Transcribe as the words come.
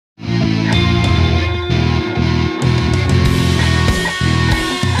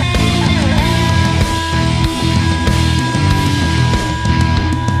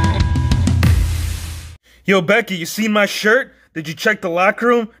Yo, Becky, you seen my shirt? Did you check the locker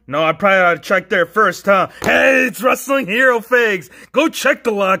room? No, I probably ought to check there first, huh? Hey, it's Wrestling Hero Figs. Go check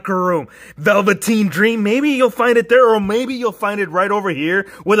the locker room. Velveteen Dream, maybe you'll find it there, or maybe you'll find it right over here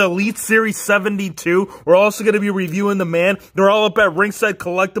with Elite Series 72. We're also going to be reviewing the man. They're all up at Ringside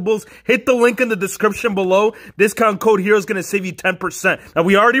Collectibles. Hit the link in the description below. Discount code HERO is going to save you 10%. Now,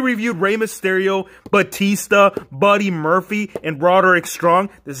 we already reviewed Rey Mysterio, Batista, Buddy Murphy, and Roderick Strong.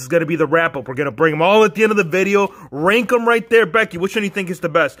 This is going to be the wrap-up. We're going to bring them all at the end of the video, rank them right there. Becky, which one do you think is the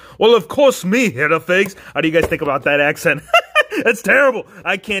best? Well, of course, me, Hero Figs. How do you guys think about that accent? That's terrible.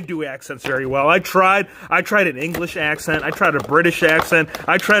 I can't do accents very well. I tried an English accent. I tried a British accent.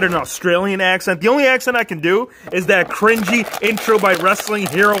 I tried an Australian accent. The only accent I can do is that cringy intro by Wrestling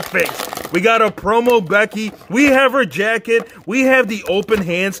Hero Figs. We got a promo Becky. We have her jacket. We have the open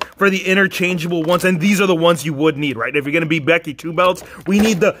hands for the interchangeable ones, and these are the ones you would need, right? If you're going to be Becky 2 belts, we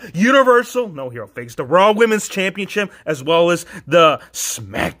need the Universal, no Hero Figs, the Raw Women's Championship, as well as the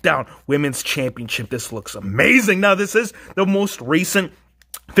SmackDown Women's Championship. This looks amazing. Now, this is the most recent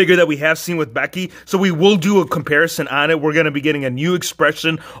figure that we have seen with Becky, so we will do a comparison on it. We're going to be getting a new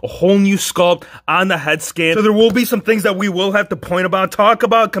expression, a whole new sculpt on the head scan. So there will be some things that we will have to point about, talk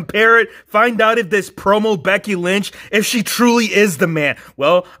about, compare it, find out if this promo Becky Lynch, if she truly is the man.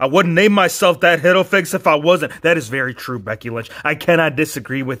 Well, I wouldn't name myself that Hero Fix if I wasn't. That is very true, Becky Lynch. I cannot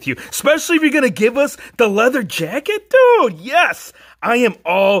disagree with you, especially if you're going to give us the leather jacket, dude. Yes, I am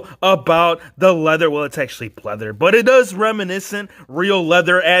all about the leather. Well, it's actually leather, but it does reminiscent real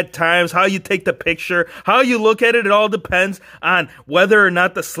leather at times. How you take the picture, how you look at it, it all depends on whether or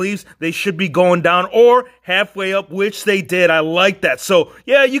not the sleeves, they should be going down or halfway up, which they did. I like that. So,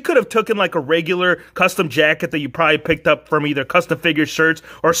 yeah, you could have taken like a regular custom jacket that you probably picked up from either Custom Figure Shirts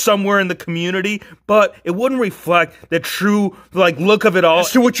or somewhere in the community, but it wouldn't reflect the true like look of it all.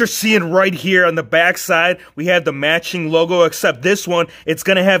 As to what you're seeing right here on the back side, we have the matching logo, except this one, it's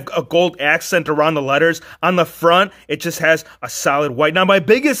going to have a gold accent around the letters. On the front, it just has a solid white. Now, my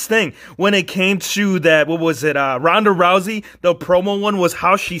biggest thing when it came to that, what was it, Ronda Rousey, the promo one, was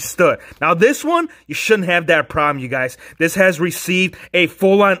how she stood. Now, this one, you shouldn't have that problem, you guys. This has received a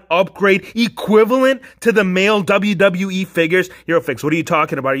full-on upgrade equivalent to the male WWE figures. Hero Fix, what are you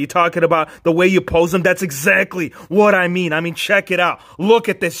talking about? Are you talking about the way you pose them? That's exactly what I mean. I mean, check it out. Look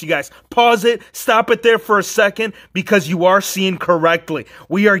at this, you guys. Pause it. Stop it there for a second, because you are seeing correctly.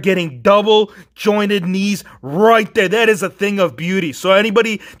 We are getting double jointed knees right there. That is a thing of beauty. So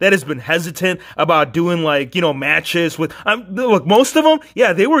anybody that has been hesitant about doing, like, you know, matches with, look, most of them,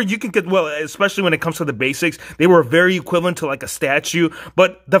 yeah, they were, you can get, well, especially when it comes to the basics, they were very equivalent to like a statue.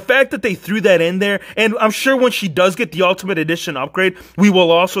 But the fact that they threw that in there, and I'm sure when she does get the Ultimate Edition upgrade, we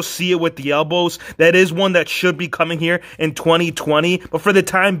will also see it with the elbows. That is one that should be coming here in 2020. But for the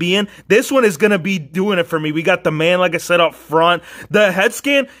time being, this one is going to be doing it for me. We got the man, like I said, up front. The head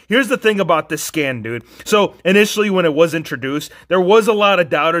scan, here's the thing about this scan, dude. So initially when it was introduced, there was a lot of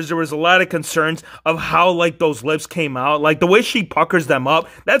doubters. There was a lot of concerns of how like those lips came out. Like the way she puckers them up,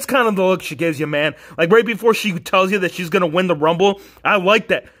 that's kind of the look she gives you, man. Like right before she tells you that she's going to win the Rumble. I like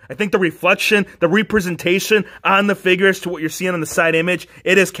that. I think the reflection, the representation on the figures to what you're seeing on the side image,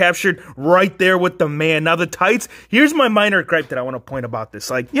 it is captured right there with the man. Now the tights, here's my minor gripe that I want to point about this.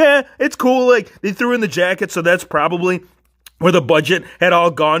 Like, yeah, it's cool. Like they threw in the jacket, so that's probably where the budget had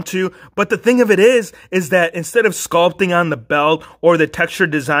all gone to. But the thing of it is that instead of sculpting on the belt or the texture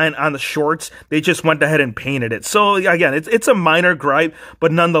design on the shorts, they just went ahead and painted it. So again, it's a minor gripe,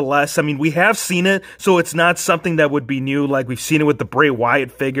 but nonetheless, I mean, we have seen it, so it's not something that would be new. Like we've seen it with the Bray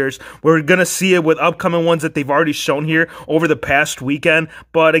Wyatt figures. We're gonna see it with upcoming ones that they've already shown here over the past weekend.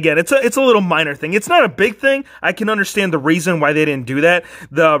 But again, it's a little minor thing. It's not a big thing. I can understand the reason why they didn't do that.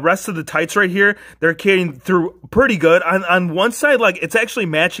 The rest of the tights right here, they're carrying through pretty good. On one side, like, it's actually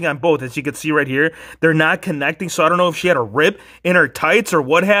matching on both, as you can see right here. They're not connecting, so I don't know if she had a rip in her tights or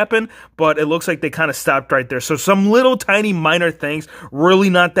what happened, but it looks like they kind of stopped right there. So some little tiny minor things, really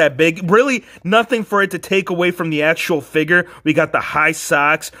not that big, really nothing for it to take away from the actual figure. We got the high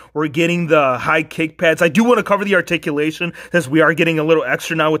socks, we're getting the high kick pads. I do want to cover the articulation, since we are getting a little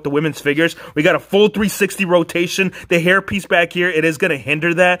extra now with the women's figures. We got a full 360 rotation. The hairpiece back here, it is going to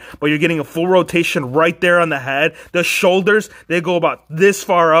hinder that, but you're getting a full rotation right there on the head. The shoulders, they go about this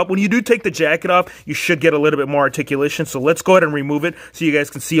far up. When you do take the jacket off, you should get a little bit more articulation. So let's go ahead and remove it so you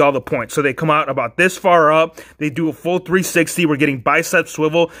guys can see all the points. So they come out about this far up. They do a full 360. We're getting bicep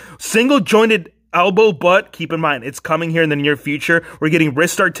swivel, single jointed elbow, but keep in mind, it's coming here in the near future. We're getting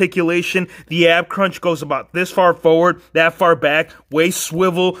wrist articulation. The ab crunch goes about this far forward, that far back, waist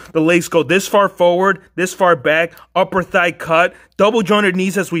swivel. The legs go this far forward, this far back, upper thigh cut, double jointed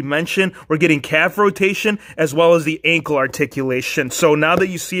knees, as we mentioned. We're getting calf rotation as well as the ankle articulation. So now that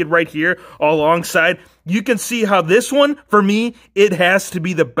you see it right here alongside, you can see how this one, for me, it has to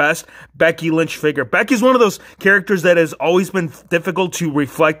be the best Becky Lynch figure. Becky's one of those characters that has always been difficult to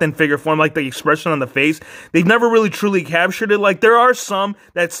reflect in figure form, like the expression on the face. They've never really truly captured it. Like, there are some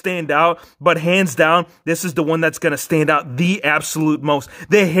that stand out, but hands down, this is the one that's going to stand out the absolute most.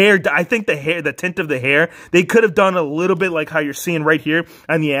 The hair, I think the tint of the hair, they could have done a little bit like how you're seeing right here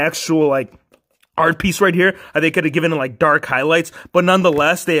on the actual, like, art piece right here. They could have given it like dark highlights, but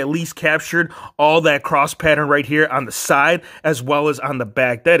nonetheless, they at least captured all that cross pattern right here on the side as well as on the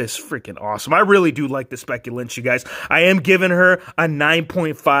back. That is freaking awesome. I really do like this Becky Lynch, you guys. I am giving her a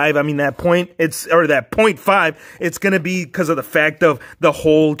 9.5. I mean, that 0.5, it's going to be because of the fact of the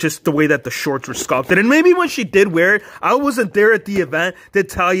whole, just the way that the shorts were sculpted. And maybe when she did wear it, I wasn't there at the event to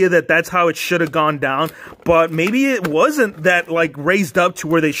tell you that that's how it should have gone down, but maybe it wasn't that like raised up to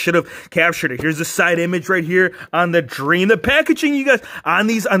where they should have captured it. Here's the side image right here on the Dream. The packaging, you guys, on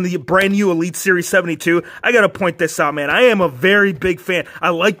the brand new Elite Series 72, I gotta point this out, man. I am a very big fan. I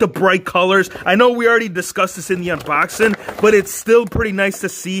like the bright colors. I know we already discussed this in the unboxing, but it's still pretty nice to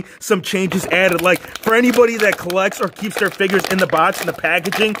see some changes added. Like, for anybody that collects or keeps their figures in the box and the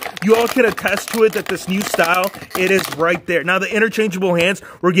packaging, you all can attest to it that this new style, it is right there. Now, the interchangeable hands,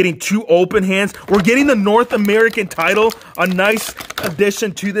 we're getting 2 open hands. We're getting the North American title, a nice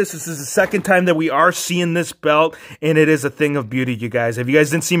addition to this. This is the second time that we are seeing this belt, and it is a thing of beauty, you guys. If you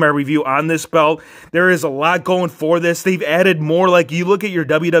guys didn't see my review on this belt, there is a lot going for this. They've added more. Like, you look at your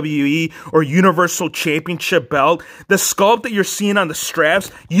WWE or Universal Championship belt, the sculpt that you're seeing on the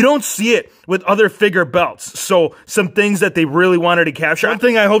straps, you don't see it with other figure belts. So some things that they really wanted to capture. One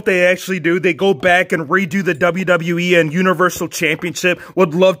thing I hope they actually do, they go back and redo the WWE and Universal Championship.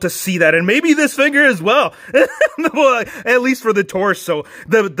 Would love to see that. And maybe this figure as well. Well, at least for the torso.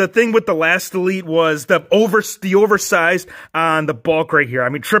 The thing with the last Elite was the oversized on the bulk right here. I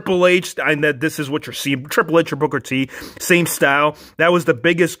mean, Triple H, and that this is what you're seeing. Triple H or Booker T, same style. That was the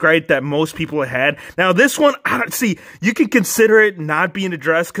biggest gripe that most people had. Now, this one, I don't see, you can consider it not being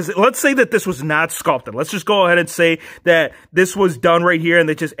addressed, because let's say that this was not sculpted. Let's just go ahead and say that this was done right here and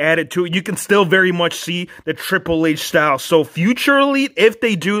they just added to it. You can still very much see the Triple H style. So future Elite, if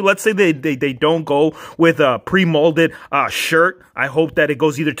they do, let's say they don't go with a pre-molded shirt, I hope that it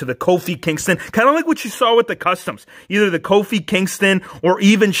goes either to the Kofi Kingston, kind of like what you saw with the customs, either the Kofi Kingston or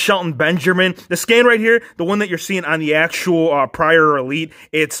even Shelton Benjamin. The scan right here, the one that you're seeing on the actual prior Elite,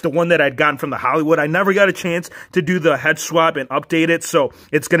 it's the one that I'd gotten from the Hollywood. I never got a chance to do the head swap and update it, so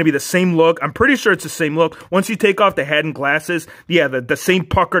it's going to be the same look. I'm pretty sure it's the same look. Once you take off the head and glasses, yeah, the same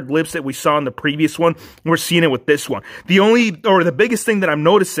puckered lips that we saw in the previous one, we're seeing it with this one. The biggest thing that I'm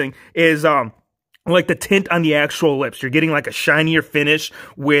noticing is like the tint on the actual lips. You're getting like a shinier finish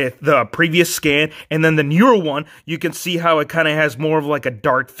with the previous scan, and then the newer one, you can see how it kind of has more of like a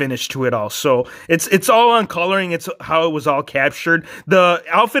dark finish to it all. So it's all on coloring. It's how it was all captured. The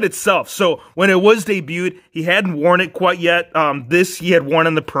outfit itself, so when it was debuted, he hadn't worn it quite yet. This he had worn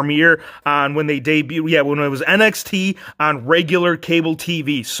on the premiere on when they debuted. Yeah, when it was NXT on regular cable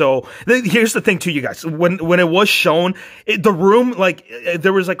TV. So here's the thing too, you guys. When it was shown, the room, like,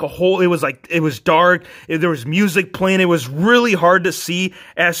 there was like a whole, it was dark, there was music playing. It was really hard to see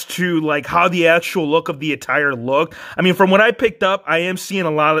as to like how the actual look of the attire looked. I mean, from what I picked up, I am seeing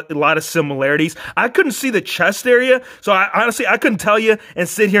a lot of similarities. I couldn't see the chest area, so I couldn't tell you and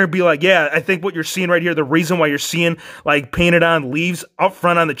sit here and be like, yeah, I think what you're seeing right here, the reason why you're seeing like painted on leaves up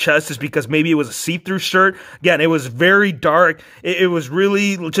front on the chest is because maybe it was a see-through shirt. Again, it was very dark. It was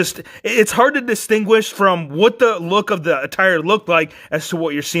really just, it's hard to distinguish from what the look of the attire looked like as to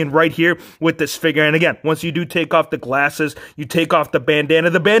what you're seeing right here with this figure. And again, once you do take off the glasses, you take off the bandana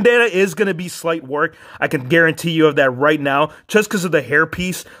is going to be slight work. I can guarantee you of that right now, just because of the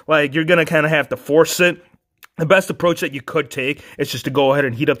hairpiece. Like, you're going to kind of have to force it. The best approach that you could take is just to go ahead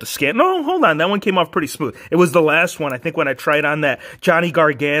and heat up the scan. No, hold on. That one came off pretty smooth. It was the last one. I think when I tried on that Johnny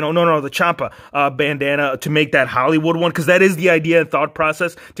Gargano, the Ciampa bandana to make that Hollywood one, because that is the idea and thought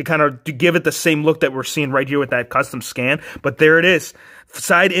process to kind of to give it the same look that we're seeing right here with that custom scan. But there it is.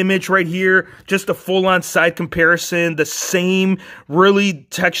 Side image right here, just a full-on side comparison, the same really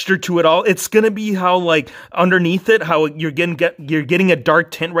texture to it all. It's gonna be how, like, underneath it, how you're getting a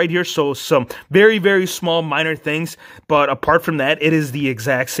dark tint right here, so some very, very small minor things, but apart from that, it is the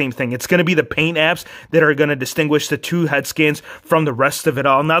exact same thing. It's gonna be the paint apps that are gonna distinguish the two head scans from the rest of it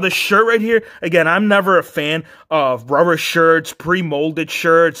all. Now, the shirt right here, again, I'm never a fan of rubber shirts, pre-molded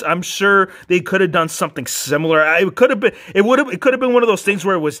shirts. I'm sure they could have done something similar. It could have been one of those things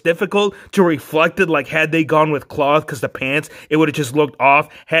where it was difficult to reflect it, like had they gone with cloth, because the pants, it would have just looked off.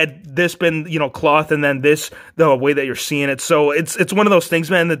 Had this been, you know, cloth and then this, the way that you're seeing it. So it's one of those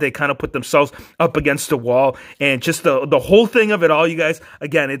things, man, that they kind of put themselves up against the wall. And just the whole thing of it all, you guys,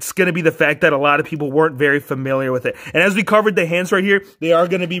 again, it's going to be the fact that a lot of people weren't very familiar with it. And as we covered the hands right here, they are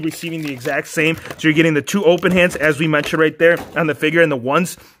going to be receiving the exact same. So you're getting the two open hands, as we mentioned right there on the figure, and the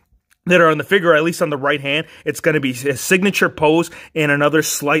ones that are on the figure, at least on the right hand, it's going to be a signature pose and another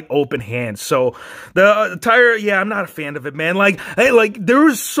slight open hand. So the attire, yeah, I'm not a fan of it, man. Like there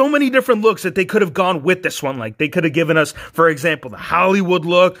was so many different looks that they could have gone with this one. Like they could have given us, for example, the Hollywood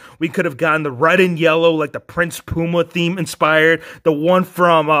look. We could have gotten the red and yellow, like the Prince Puma theme inspired. The one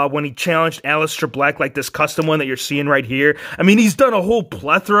from when he challenged Aleister Black, like this custom one that you're seeing right here. I mean, he's done a whole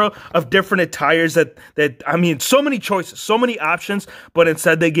plethora of different attires that I mean, so many choices, so many options, but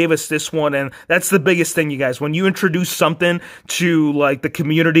instead they gave us this one. And that's the biggest thing, you guys. When you introduce something to like the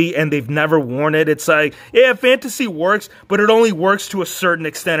community and they've never worn it, it's like, yeah, fantasy works, but it only works to a certain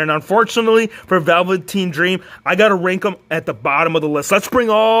extent. And unfortunately for Velveteen Dream, I gotta rank them at the bottom of the list. Let's bring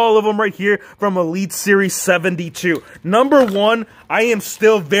all of them right here from Elite Series 72. Number one, I am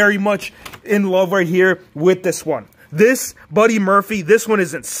still very much in love right here with this one. This Buddy Murphy, this one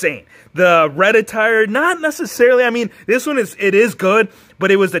is insane. The red attire, not necessarily. I mean, this one it is good, but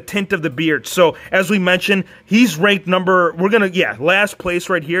it was the tint of the beard. So, as we mentioned, he's ranked last place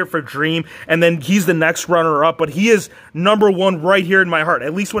right here for Dream, and then he's the next runner-up, but he is number one right here in my heart,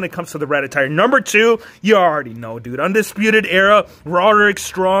 at least when it comes to the red attire. Number two, you already know, dude. Undisputed Era, Roderick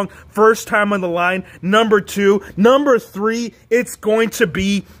Strong, first time on the line. Number two. Number three, it's going to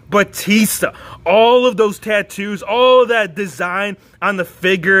be Batista. All of those tattoos, all of that design on the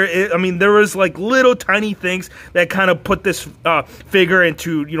figure, I mean, there was like little tiny things that kind of put this figure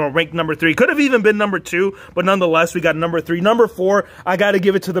into, you know, rank number three. Could have even been number two, but nonetheless, we got number three. Number four, I got to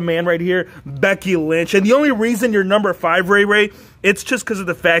give it to the man right here, Becky Lynch. And the only reason you're number five, Ray, it's just because of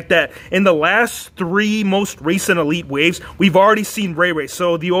the fact that in the last three most recent Elite waves, we've already seen Ray.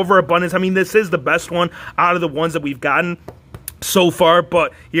 So the overabundance, I mean, this is the best one out of the ones that we've gotten so far,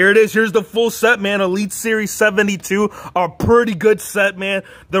 but here it is. Here's the full set, man. Elite Series 72, a pretty good set, man.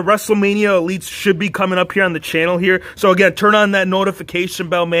 The WrestleMania Elites should be coming up here on the channel here. So again, turn on that notification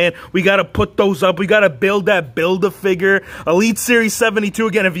bell, man. We got to put those up. We got to build that Build-A-Figure. Elite Series 72,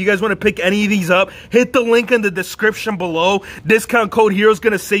 again, if you guys want to pick any of these up, hit the link in the description below. Discount code HERO is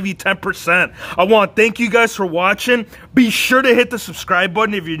going to save you 10%. I want to thank you guys for watching. Be sure to hit the subscribe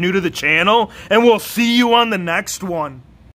button if you're new to the channel, and we'll see you on the next one.